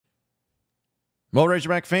Well,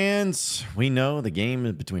 Razorback fans, we know the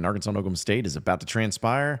game between Arkansas and Oklahoma State is about to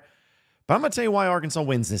transpire, but I'm going to tell you why Arkansas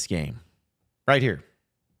wins this game right here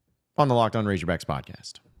on the Locked On Razorbacks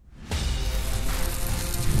podcast.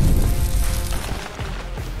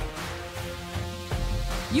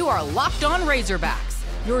 You are Locked On Razorbacks,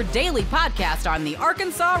 your daily podcast on the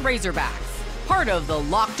Arkansas Razorbacks, part of the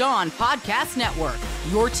Locked On Podcast Network,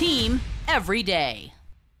 your team every day.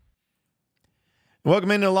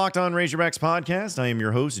 Welcome into the Locked On Razorbacks podcast. I am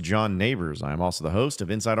your host, John Neighbors. I am also the host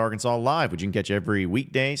of Inside Arkansas Live, which you can catch every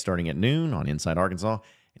weekday starting at noon on Inside Arkansas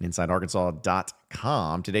and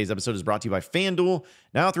InsideArkansas.com. Today's episode is brought to you by FanDuel.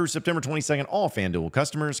 Now through September 22nd, all FanDuel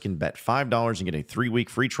customers can bet $5 and get a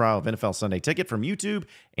 3-week free trial of NFL Sunday Ticket from YouTube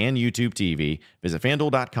and YouTube TV. Visit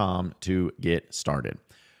FanDuel.com to get started.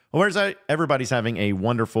 Well, everybody's having a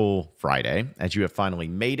wonderful Friday as you have finally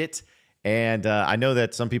made it. And I know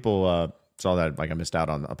that some people saw that I missed out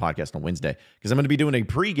on a podcast on Wednesday because I'm going to be doing a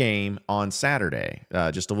pregame on Saturday.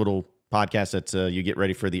 Just a little podcast that you get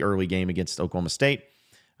ready for the early game against Oklahoma State.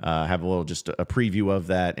 Have a little just a preview of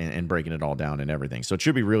that and breaking it all down and everything. So it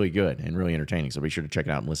should be really good and really entertaining. So be sure to check it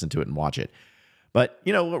out and listen to it and watch it. But,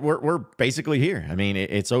 you know, we're basically here. I mean,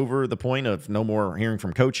 it's over the point of no more hearing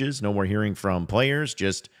from coaches, no more hearing from players,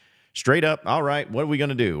 just straight up, all right, what are we going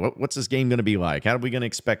to do? What's this game going to be like? How are we going to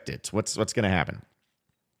expect it? What's going to happen?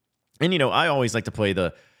 And, you know, I always like to play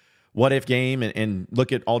the what-if game and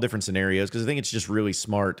look at all different scenarios because I think it's just really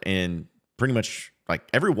smart and pretty much like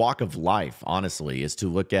every walk of life, honestly, is to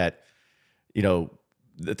look at, you know,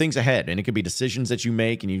 the things ahead. And it could be decisions that you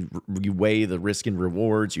make and you weigh the risk and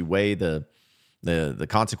rewards. You weigh the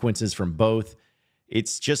consequences from both.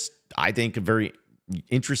 It's just, I think, a very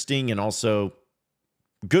interesting and also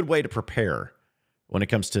good way to prepare when it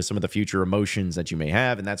comes to some of the future emotions that you may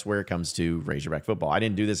have, and that's where it comes to Razorback football. I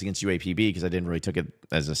didn't do this against UAPB because I didn't really take it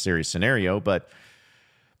as a serious scenario, but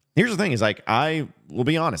here's the thing is, like, I will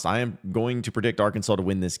be honest, I am going to predict Arkansas to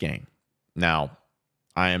win this game. Now,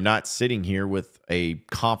 I am not sitting here with a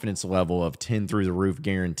confidence level of 10 through the roof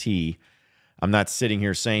guarantee. I'm not sitting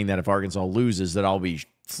here saying that if Arkansas loses that I'll be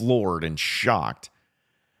floored and shocked,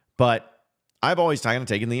 but I've always kind of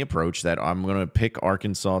taken the approach that I'm going to pick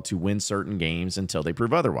Arkansas to win certain games until they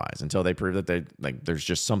prove otherwise, until they prove that there's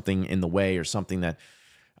just something in the way or something that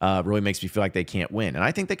really makes me feel like they can't win. And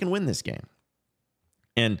I think they can win this game.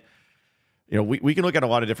 And, you know, we can look at a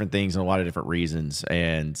lot of different things and a lot of different reasons.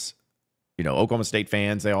 And, you know, Oklahoma State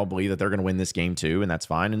fans, they all believe that they're going to win this game too, and that's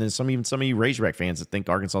fine. And then some of you Razorback fans that think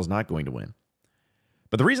Arkansas is not going to win.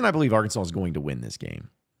 But the reason I believe Arkansas is going to win this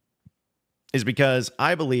game is because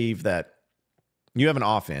I believe that you have an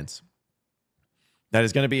offense that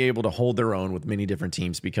is going to be able to hold their own with many different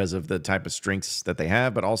teams because of the type of strengths that they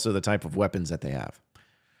have, but also the type of weapons that they have.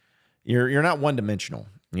 You're not one-dimensional.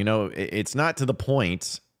 You know, it's not to the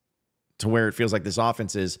point to where it feels like this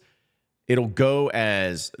offense is, it'll go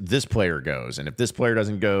as this player goes, and if this player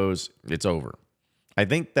doesn't go, it's over. I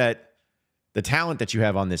think that the talent that you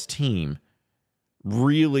have on this team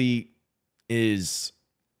really is,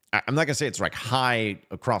 I'm not going to say it's like high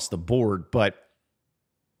across the board, but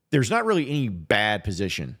there's not really any bad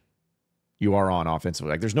position you are on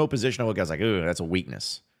offensively. Like, there's no position I look at as like, oh, that's a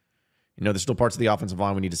weakness. You know, there's still parts of the offensive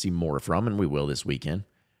line we need to see more from, and we will this weekend.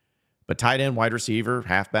 But tight end, wide receiver,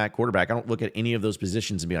 halfback, quarterback, I don't look at any of those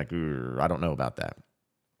positions and be like, I don't know about that.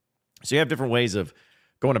 So you have different ways of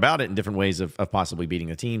going about it and different ways of possibly beating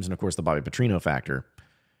the teams. And, of course, the Bobby Petrino factor.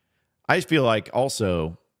 I just feel like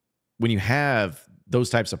also when you have those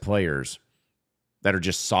types of players that are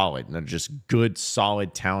just solid and they're just good,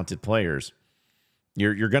 solid, talented players,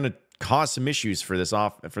 you're going to cause some issues for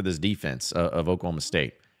this defense of Oklahoma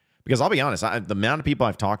State. Because I'll be honest, the amount of people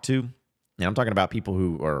I've talked to, and I'm talking about people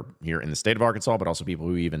who are here in the state of Arkansas, but also people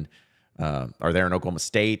who even are there in Oklahoma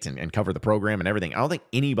State and cover the program and everything. I don't think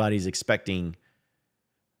anybody's expecting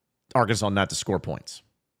Arkansas not to score points.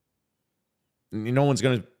 No one's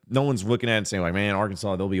looking at it and saying, like, man,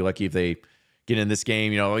 Arkansas, they'll be lucky if they get in this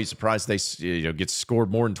game. You know, are you surprised they get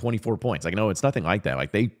scored more than 24 points? Like, no, it's nothing like that.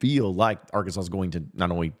 Like, they feel like Arkansas is going to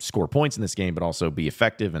not only score points in this game, but also be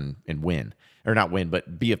effective and win. Or not win,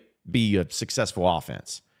 but be a successful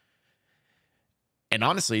offense. And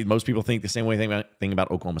honestly, most people think the same way thing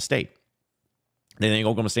about Oklahoma State. They think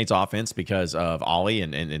Oklahoma State's offense, because of Ollie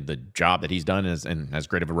and the job that he's done and as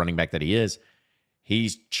great of a running back that he is,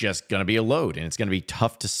 he's just going to be a load, and it's going to be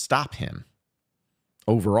tough to stop him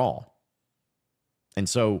overall. And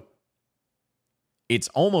so it's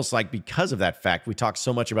almost like because of that fact, we talk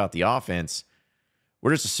so much about the offense,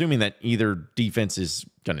 we're just assuming that either defense is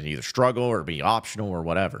going to either struggle or be optional or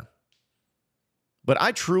whatever. But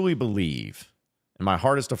I truly believe, in my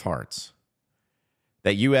hardest of hearts,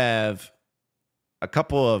 that you have a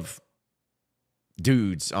couple of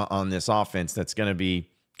dudes on this offense that's going to be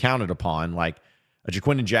counted upon, like a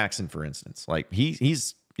Jaquindon Jackson, for instance. Like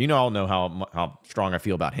he's all know how strong I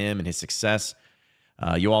feel about him and his success.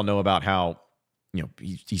 You all know about how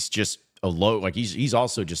he's just a load. Like he's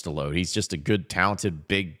also just a load. He's just a good, talented,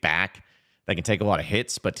 big back that can take a lot of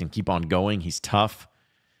hits, but can keep on going. He's tough.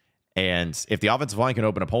 And if the offensive line can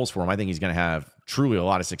open up holes for him, I think he's going to have truly a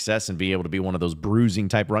lot of success and be able to be one of those bruising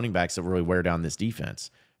type running backs that really wear down this defense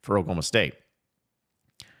for Oklahoma State.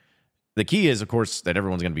 The key is, of course, that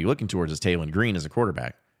everyone's going to be looking towards is Taylon Green as a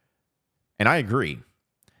quarterback. And I agree.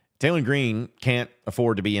 Taylon Green can't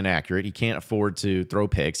afford to be inaccurate. He can't afford to throw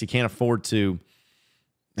picks. He can't afford to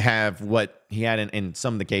have what he had in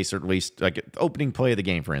some of the case, or at least like opening play of the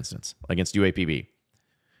game, for instance, against UAPB.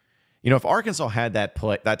 If Arkansas had that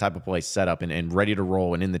type of play set up and ready to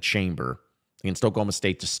roll and in the chamber against Oklahoma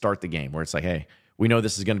State to start the game, where it's like, hey, we know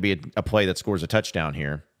this is going to be a play that scores a touchdown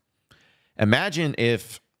here. Imagine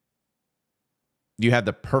if you had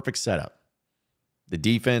the perfect setup. The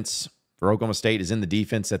defense for Oklahoma State is in the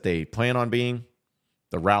defense that they plan on being.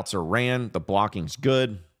 The routes are ran. The blocking's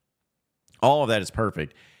good. All of that is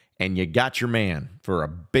perfect. And you got your man for a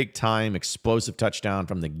big-time explosive touchdown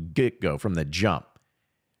from the get-go, from the jump.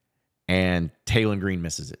 And Taylon Green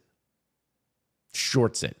misses it.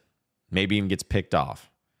 Shorts it. Maybe even gets picked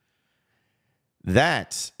off.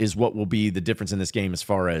 That is what will be the difference in this game as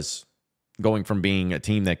far as going from being a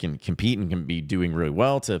team that can compete and can be doing really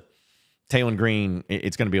well to Taylon Green.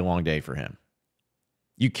 It's going to be a long day for him.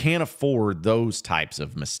 You can't afford those types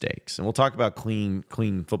of mistakes. And we'll talk about clean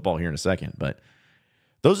football here in a second. But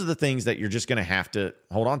those are the things that you're just going to have to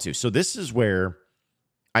hold on to. So this is where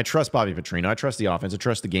I trust Bobby Petrino. I trust the offense. I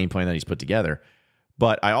trust the game plan that he's put together.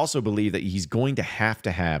 But I also believe that he's going to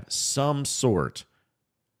have some sort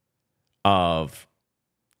of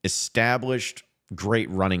established great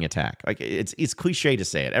running attack. Like it's cliche to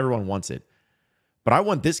say it. Everyone wants it. But I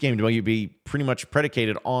want this game to be pretty much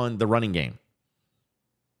predicated on the running game.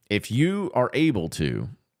 If you're able to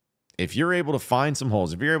find some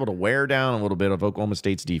holes, if you're able to wear down a little bit of Oklahoma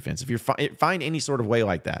State's defense, if you find any sort of way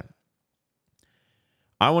like that,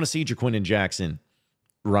 I want to see Jaquindon Jackson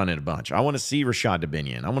run it a bunch. I want to see Rashad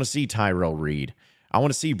Dubinion. I want to see Tyrell Reed. I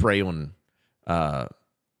want to see Braylon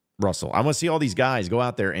Russell. I want to see all these guys go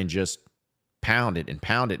out there and just pound it and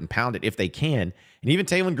pound it and pound it if they can. And even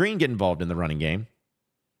Taylon Green get involved in the running game.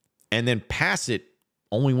 And then pass it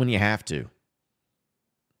only when you have to.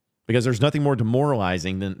 Because there's nothing more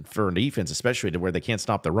demoralizing than for a defense, especially to where they can't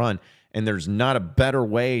stop the run. And there's not a better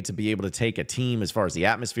way to be able to take a team as far as the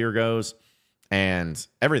atmosphere goes and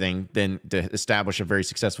everything than to establish a very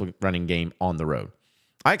successful running game on the road.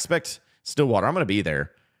 I expect Stillwater. I'm going to be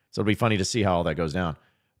there, so it'll be funny to see how all that goes down.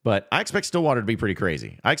 But I expect Stillwater to be pretty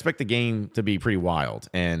crazy. I expect the game to be pretty wild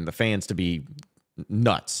and the fans to be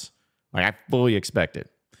nuts. Like, I fully expect it.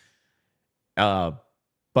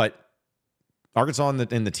 But Arkansas and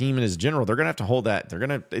the team in general, they're going to have to hold that.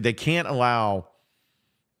 They can't allow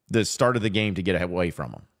the start of the game to get away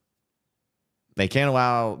from them. They can't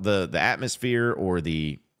allow the atmosphere or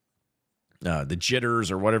the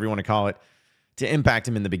jitters or whatever you want to call it to impact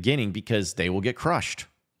them in the beginning, because they will get crushed.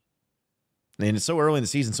 And it's so early in the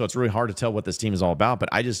season, so it's really hard to tell what this team is all about. But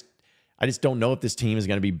I just don't know if this team is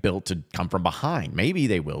going to be built to come from behind. Maybe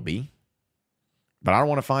they will be, but I don't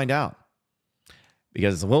want to find out,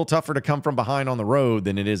 because it's a little tougher to come from behind on the road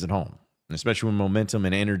than it is at home, and especially when momentum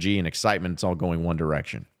and energy and excitement, it's all going one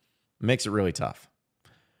direction. It makes it really tough.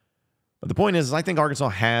 But the point is, I think Arkansas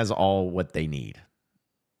has all what they need.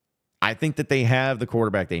 I think that they have the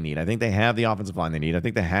quarterback they need. I think they have the offensive line they need. I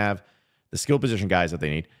think they have the skill position guys that they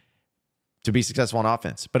need to be successful on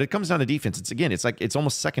offense. But it comes down to defense. It's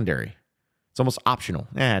almost secondary. It's almost optional.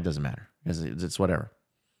 It doesn't matter. It's whatever.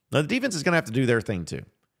 Now, the defense is going to have to do their thing too.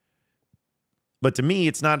 But to me,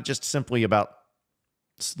 it's not just simply about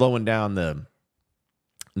slowing down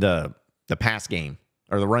the pass game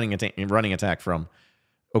or the running attack from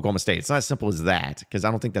Oklahoma State. It's not as simple as that, because I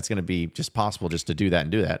don't think that's going to be just possible just to do that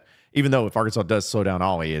and do that. Even though if Arkansas does slow down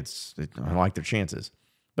Ollie, I like their chances.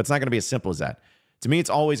 But it's not going to be as simple as that. To me, it's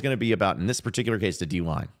always going to be about, in this particular case, the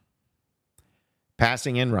D-line.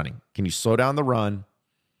 Passing and running. Can you slow down the run?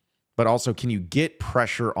 But also, can you get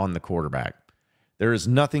pressure on the quarterback? There is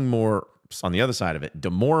nothing more, on the other side of it,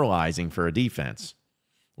 demoralizing for a defense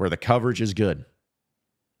where the coverage is good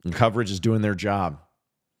and coverage is doing their job.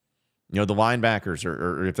 The linebackers,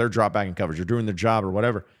 or if they're drop back in coverage, you're doing their job or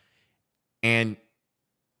whatever. And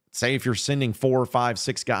say if you're sending 4 or 5,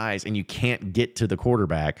 6 guys and you can't get to the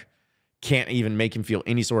quarterback, can't even make him feel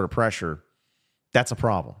any sort of pressure, that's a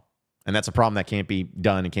problem. And that's a problem that can't be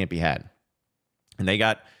done and can't be had. And they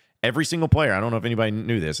got every single player. I don't know if anybody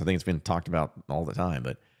knew this. I think it's been talked about all the time,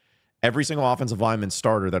 but every single offensive lineman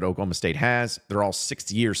starter that Oklahoma State has, they're all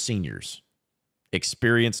 6th-year seniors,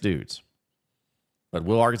 experienced dudes. But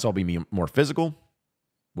will Arkansas be more physical?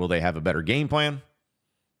 Will they have a better game plan?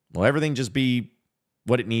 Will everything just be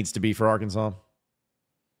what it needs to be for Arkansas?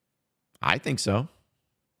 I think so.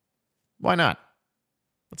 Why not?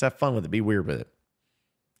 Let's have fun with it. Be weird with it.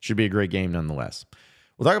 Should be a great game nonetheless.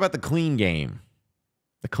 We'll talk about the clean game.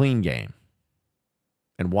 The clean game.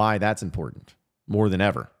 And why that's important more than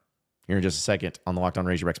ever. Here in just a second on the Locked On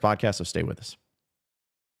Razorbacks podcast, so stay with us.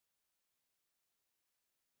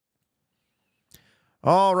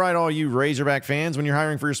 All right, all you Razorback fans, when you're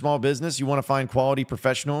hiring for your small business, you want to find quality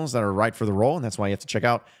professionals that are right for the role, and that's why you have to check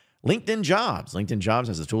out LinkedIn Jobs. LinkedIn Jobs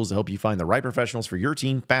has the tools to help you find the right professionals for your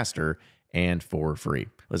team faster and for free.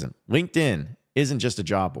 Listen, LinkedIn isn't just a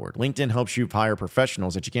job board. LinkedIn helps you hire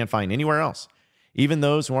professionals that you can't find anywhere else, even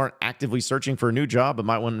those who aren't actively searching for a new job but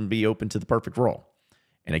might want to be open to the perfect role.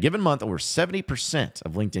 In a given month, over 70%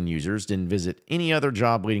 of LinkedIn users didn't visit any other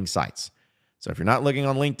job-leading sites. So if you're not looking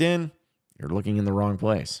on LinkedIn, you're looking in the wrong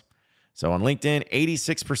place. So on LinkedIn,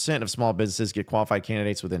 86% of small businesses get qualified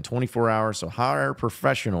candidates within 24 hours. So hire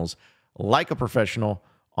professionals like a professional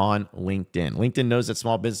on LinkedIn. LinkedIn knows that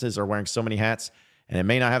small businesses are wearing so many hats and it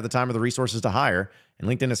may not have the time or the resources to hire. And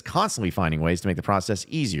LinkedIn is constantly finding ways to make the process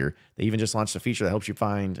easier. They even just launched a feature that helps you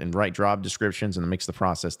find and write job descriptions and makes the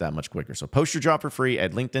process that much quicker. So post your job for free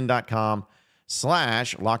at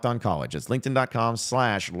linkedin.com/lockedoncollege. It's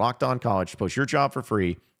linkedin.com/lockedoncollege. Post your job for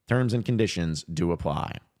free. Terms and conditions do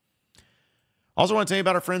apply. Also want to tell you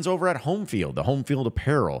about our friends over at Home Field, the Home Field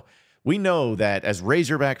apparel. We know that as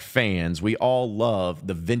Razorback fans, we all love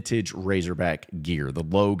the vintage Razorback gear, the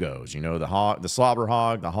logos, you know, the hog, the slobber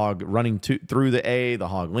hog, the hog running through the A, the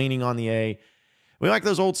hog leaning on the A. We like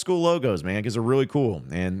those old school logos, man, because they're really cool,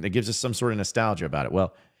 and it gives us some sort of nostalgia about it.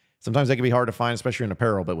 Well, sometimes they can be hard to find, especially in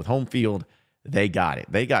apparel, but with Home Field, they got it.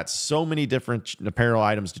 They got so many different apparel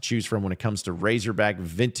items to choose from when it comes to Razorback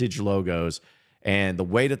vintage logos. And the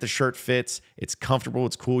way that the shirt fits, it's comfortable,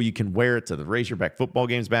 it's cool. You can wear it to the Razorback football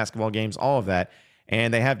games, basketball games, all of that.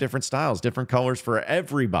 And they have different styles, different colors for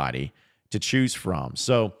everybody to choose from.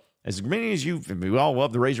 So as many as we all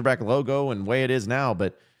love the Razorback logo and the way it is now,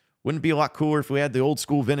 but wouldn't it be a lot cooler if we had the old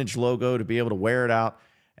school vintage logo to be able to wear it out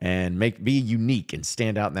and be unique and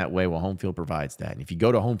stand out in that way? Well, Home Field provides that. And if you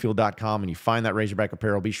go to homefield.com and you find that Razorback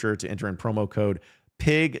apparel, be sure to enter in promo code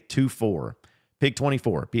PIG24,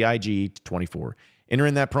 PIG24, PIG24. Enter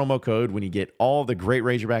in that promo code when you get all the great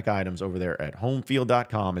Razorback items over there at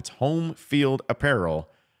homefield.com. It's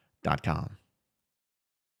homefieldapparel.com.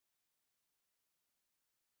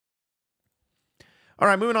 All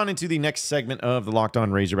right, moving on into the next segment of the Locked On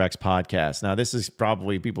Razorbacks podcast. Now, this is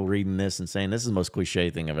probably people reading this and saying, this is the most cliche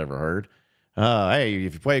thing I've ever heard. Hey,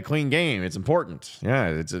 if you play a clean game, it's important. Yeah,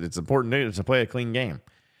 it's important to play a clean game.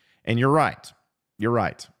 And you're right. You're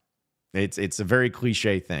right. It's a very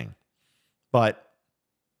cliche thing. But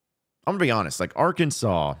I'm going to be honest, like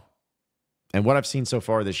Arkansas and what I've seen so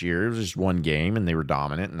far this year, it was just one game and they were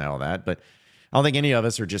dominant and all that. But I don't think any of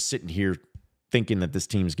us are just sitting here thinking that this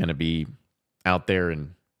team's going to be out there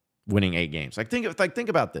and winning 8 games. Think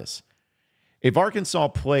about this. If Arkansas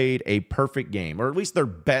played a perfect game, or at least their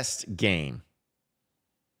best game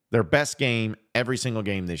every single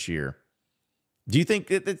game this year, do you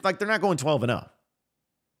think it's like they're not going 12-0?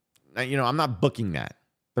 You know, I'm not booking that.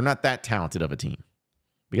 They're not that talented of a team.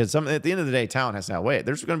 Because at the end of the day, talent has to outweigh it.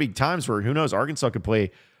 There's going to be times where, who knows, Arkansas could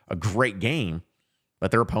play a great game,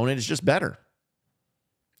 but their opponent is just better.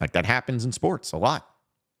 Like that happens in sports a lot.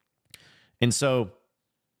 And so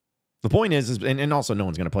the point is and also no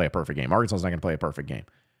one's going to play a perfect game. Arkansas is not going to play a perfect game.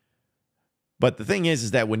 But the thing is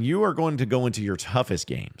that when you are going to go into your toughest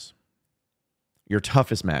games, your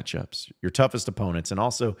toughest matchups, your toughest opponents, and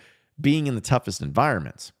also being in the toughest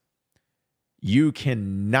environments, you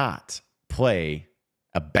cannot play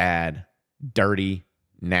a bad, dirty,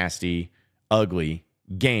 nasty, ugly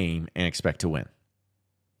game and expect to win.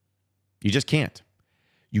 You just can't.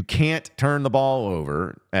 You can't turn the ball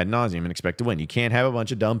over ad nauseum and expect to win. You can't have a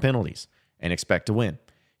bunch of dumb penalties and expect to win.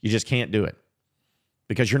 You just can't do it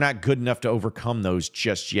because you're not good enough to overcome those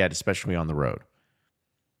just yet, especially on the road.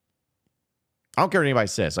 I don't care what anybody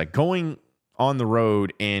says. Like going on the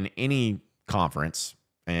road in any conference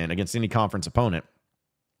and against any conference opponent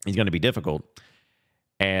is going to be difficult.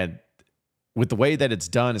 And with the way that it's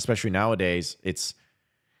done, especially nowadays, it's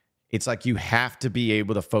like you have to be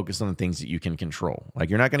able to focus on the things that you can control. Like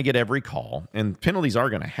you're not going to get every call, and penalties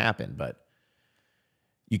are going to happen, but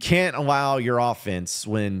you can't allow your offense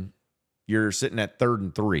when you're sitting at 3rd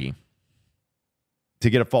and 3 to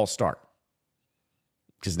get a false start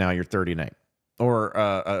because now you're 30-8. Or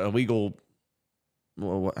a legal,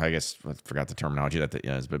 well, I guess I forgot the terminology that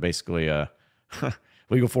is, but basically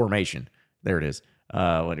legal formation. There it is.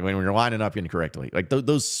 When you're lining up incorrectly. Like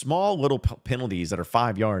those small little penalties that are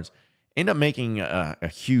 5 yards end up making a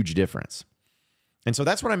huge difference. And so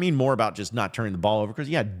that's what I mean more about just not turning the ball over. Because,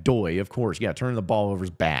 yeah, of course. Yeah, turning the ball over is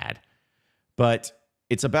bad. But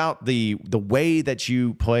it's about the way that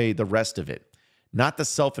you play the rest of it, not the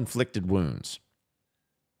self-inflicted wounds.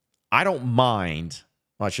 I don't mind.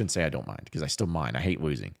 Well, I shouldn't say I don't mind because I still mind. I hate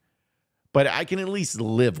losing. But I can at least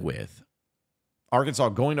live with Arkansas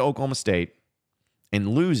going to Oklahoma State and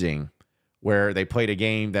losing where they played a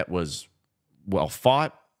game that was well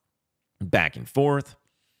fought, back and forth,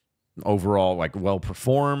 overall like well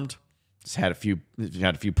performed. Just had a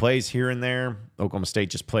few plays here and there. Oklahoma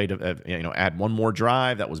State just played add one more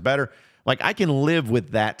drive that was better. Like I can live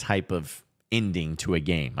with that type of ending to a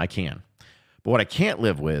game. I can. But what I can't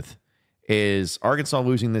live with is Arkansas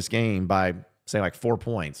losing this game by say like 4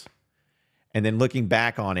 points. And then looking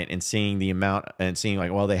back on it and seeing the amount and seeing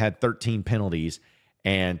like, well, they had 13 penalties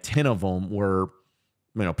and 10 of them were,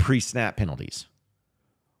 pre-snap penalties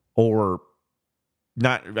or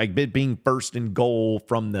not like being first and goal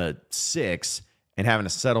from the 6 and having to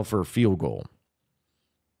settle for a field goal.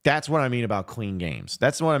 That's what I mean about clean games.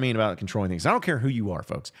 That's what I mean about controlling things. I don't care who you are,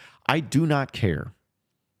 folks. I do not care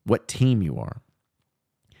what team you are.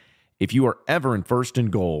 If you are ever in first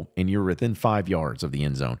and goal and you're within 5 yards of the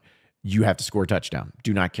end zone, you have to score a touchdown.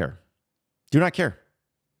 Do not care. Do not care.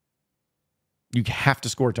 You have to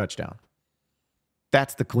score a touchdown.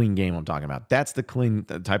 That's the clean game I'm talking about. That's the clean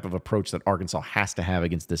type of approach that Arkansas has to have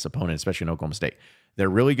against this opponent, especially in Oklahoma State. They're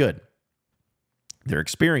really good. They're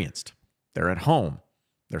experienced. They're at home.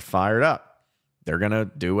 They're fired up. They're going to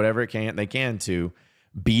do whatever they can to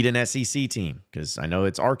beat an SEC team because I know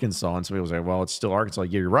it's Arkansas, and some people say, well, it's still Arkansas.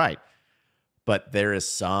 Yeah, you're right. But there is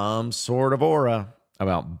some sort of aura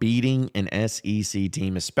about beating an SEC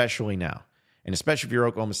team, especially now. And especially if you're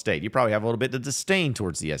Oklahoma State. You probably have a little bit of disdain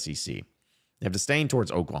towards the SEC. You have disdain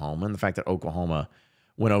towards Oklahoma and the fact that Oklahoma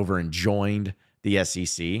went over and joined the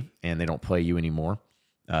SEC and they don't play you anymore.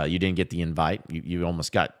 You didn't get the invite. You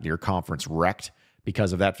almost got your conference wrecked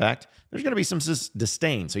because of that fact. There's going to be some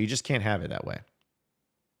disdain, so you just can't have it that way.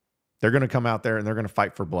 They're going to come out there and they're going to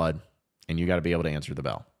fight for blood, and you got to be able to answer the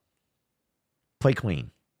bell. Play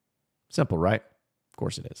clean. Simple, right? Of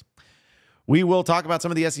course it is. We will talk about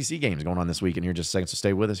some of the SEC games going on this week in here just a second, so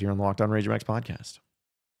stay with us here on the Locked On Razorbacks podcast.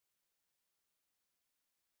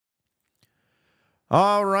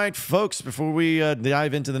 All right, folks, before we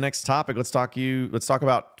dive into the next topic, let's talk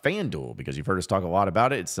about FanDuel, because you've heard us talk a lot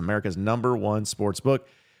about it. It's America's #1 sports book.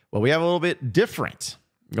 Well, we have a little bit different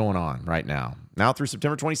going on right now. Now through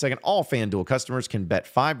September 22nd, all FanDuel customers can bet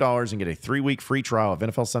 $5 and get a 3-week free trial of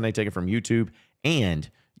NFL Sunday Ticket from YouTube and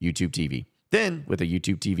YouTube TV. Then, with a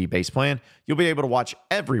YouTube TV base plan, you'll be able to watch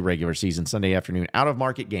every regular season Sunday afternoon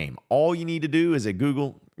out-of-market game. All you need to do is get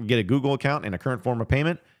a Google account and a current form of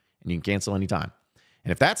payment, and you can cancel anytime.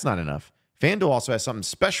 And if that's not enough, FanDuel also has something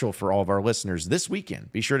special for all of our listeners this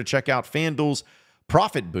weekend. Be sure to check out FanDuel's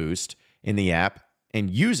Profit Boost in the app and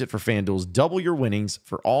use it for FanDuel's Double Your Winnings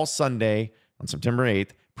for all Sunday on September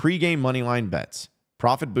 8th pregame moneyline bets.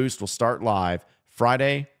 Profit Boost will start live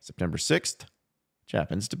Friday, September 6th, which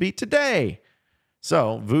happens to be today.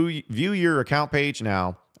 So view your account page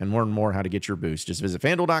now and learn more how to get your boost. Just visit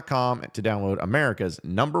FanDuel.com to download America's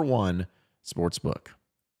 #1 sportsbook.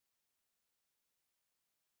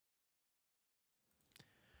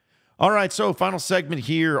 All right, so final segment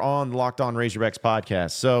here on the Locked On Razorbacks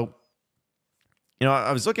podcast. So,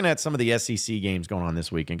 I was looking at some of the SEC games going on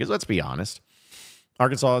this weekend because let's be honest,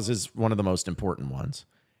 Arkansas is one of the most important ones.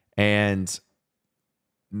 And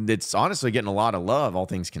it's honestly getting a lot of love, all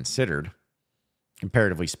things considered,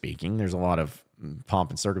 comparatively speaking. There's a lot of pomp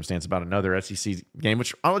and circumstance about another SEC game,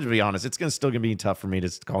 which I'll be honest, it's still going to be tough for me to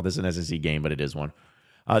call this an SEC game, but it is one.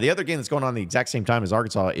 The other game that's going on the exact same time as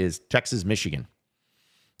Arkansas is Texas-Michigan.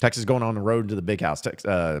 Texas going on the road to the big house.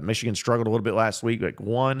 Michigan struggled a little bit last week,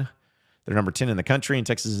 won. They're number 10 in the country, and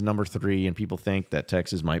Texas is number 3, and people think that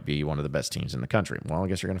Texas might be one of the best teams in the country. Well, I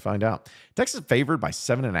guess you're going to find out. Texas is favored by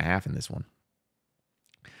 7.5 in this one.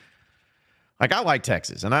 I like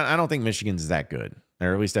Texas, and I don't think Michigan's that good,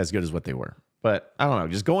 or at least as good as what they were. But I don't know.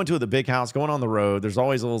 Just going to the big house, going on the road, there's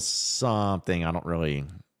always a little something. I don't really,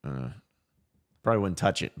 probably wouldn't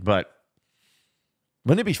touch it, but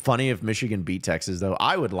wouldn't it be funny if Michigan beat Texas, though?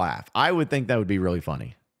 I would laugh. I would think that would be really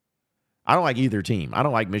funny. I don't like either team. I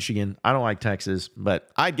don't like Michigan. I don't like Texas, but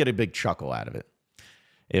I'd get a big chuckle out of it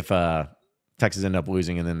if Texas ended up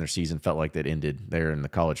losing, and then their season felt like that ended there in the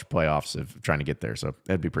college playoffs of trying to get there. So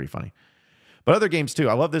that'd be pretty funny. But other games too.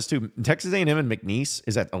 I love this too. Texas A&M and McNeese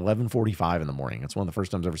is at 11:45 in the morning. It's one of the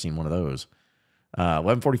first times I've ever seen one of those.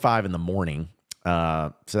 11:45 in the morning.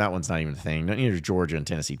 So that one's not even a thing. Neither is Georgia and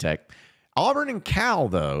Tennessee Tech. Auburn and Cal,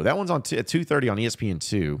 though. That one's on at 2:30 on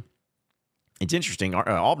ESPN2. It's interesting.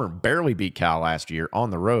 Auburn barely beat Cal last year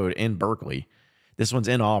on the road in Berkeley. This one's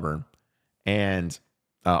in Auburn. And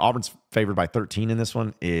Auburn's favored by 13 in this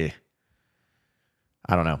one. I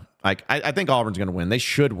don't know. I think Auburn's going to win. They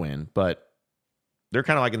should win, but they're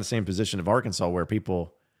kind of like in the same position of Arkansas, where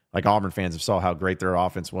people like Auburn fans have saw how great their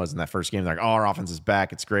offense was in that first game. They're like, oh, our offense is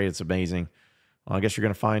back. It's great. It's amazing. Well, I guess you're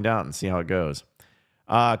going to find out and see how it goes.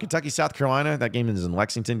 Kentucky, South Carolina. That game is in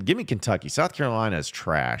Lexington. Give me Kentucky. South Carolina is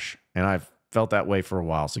trash, and I've felt that way for a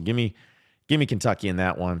while. So give me Kentucky in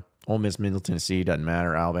that one. Ole Miss, Middle Tennessee doesn't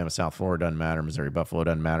matter. Alabama, South Florida doesn't matter. Missouri, Buffalo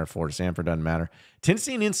doesn't matter. Florida, Stanford doesn't matter.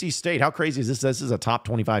 Tennessee and NC State. How crazy is this? This is a top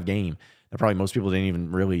 25 game. That probably most people didn't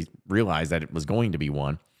even really realize that it was going to be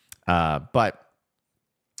one. But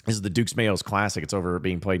this is the Duke's Mayos Classic. It's over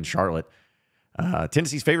being played in Charlotte.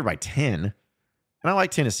 Tennessee's favored by 10. And I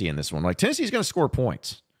like Tennessee in this one. Like, Tennessee's going to score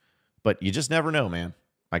points. But you just never know, man.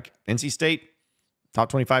 Like, NC State, top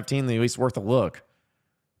 25 team, at least worth a look.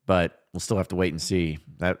 But we'll still have to wait and see.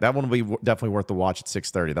 That one will be definitely worth the watch at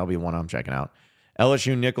 6:30. That'll be the one I'm checking out.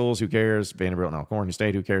 LSU, Nichols, who cares? Vanderbilt and Alcorn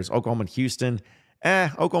State, who cares? Oklahoma and Houston.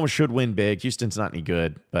 Oklahoma should win big. Houston's not any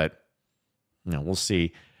good, but we'll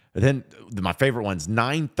see. But then my favorite one's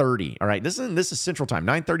 9:30. All right, this is Central Time.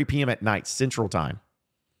 9:30 p.m. at night, Central Time.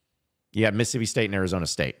 You have Mississippi State and Arizona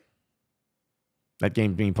State. That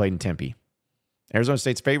game being played in Tempe. Arizona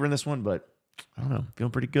State's favoring this one, but I don't know.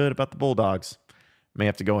 Feeling pretty good about the Bulldogs. May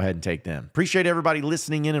have to go ahead and take them. Appreciate everybody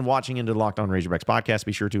listening in and watching into the Locked On Razorbacks podcast.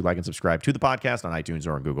 Be sure to like and subscribe to the podcast on iTunes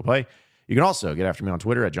or on Google Play. You can also get after me on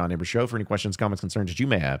Twitter at John Neighbors Show for any questions, comments, concerns that you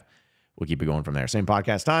may have. We'll keep it going from there. Same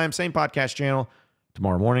podcast time, same podcast channel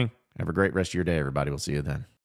tomorrow morning. Have a great rest of your day, everybody. We'll see you then.